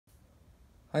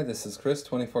Hi, this is Chris,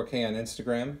 24K on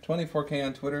Instagram, 24K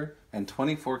on Twitter, and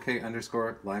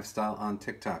 24K_lifestyle on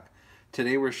TikTok.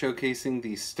 Today we're showcasing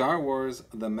the Star Wars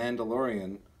The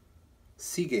Mandalorian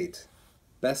Seagate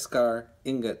Beskar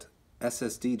Ingot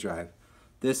SSD drive.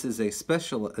 This is a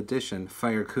special edition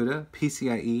Firecuda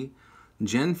PCIe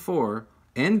Gen4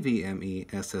 NVMe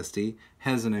SSD.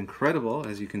 Has an incredible,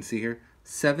 as you can see here,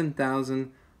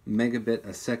 7,000 megabit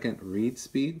a second read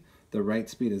speed. The write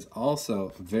speed is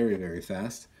also very, very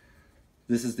fast.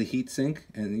 This is the heatsink,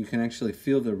 and you can actually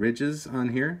feel the ridges on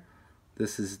here.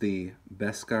 This is the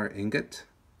Beskar Ingot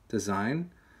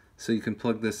design. So you can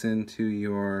plug this into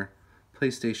your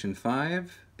PlayStation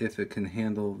 5 if it can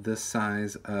handle this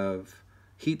size of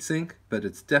heatsink, but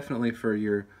it's definitely for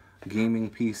your gaming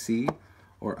PC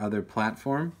or other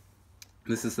platform.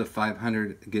 This is the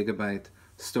 500 gigabyte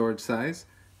storage size.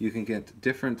 You can get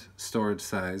different storage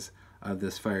size of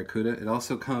this Firecuda. It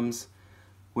also comes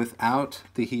without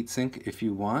the heatsink if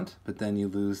you want, but then you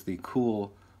lose the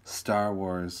cool Star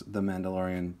Wars The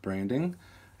Mandalorian branding.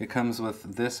 It comes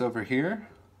with this over here,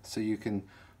 so you can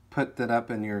put that up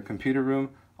in your computer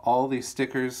room. All these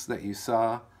stickers that you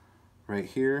saw right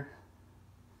here.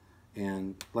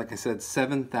 And like I said,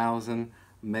 7,000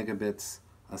 megabits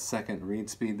a second read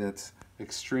speed. That's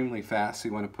extremely fast. So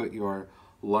you want to put your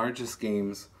largest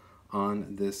games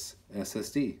on this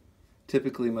SSD.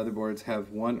 Typically, motherboards have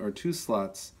 1 or 2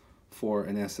 slots for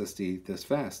an SSD this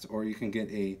fast, or you can get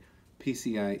a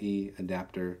PCIe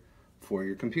adapter for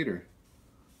your computer.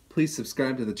 Please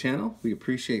subscribe to the channel. We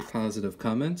appreciate positive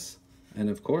comments, and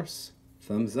of course,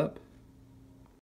 thumbs up.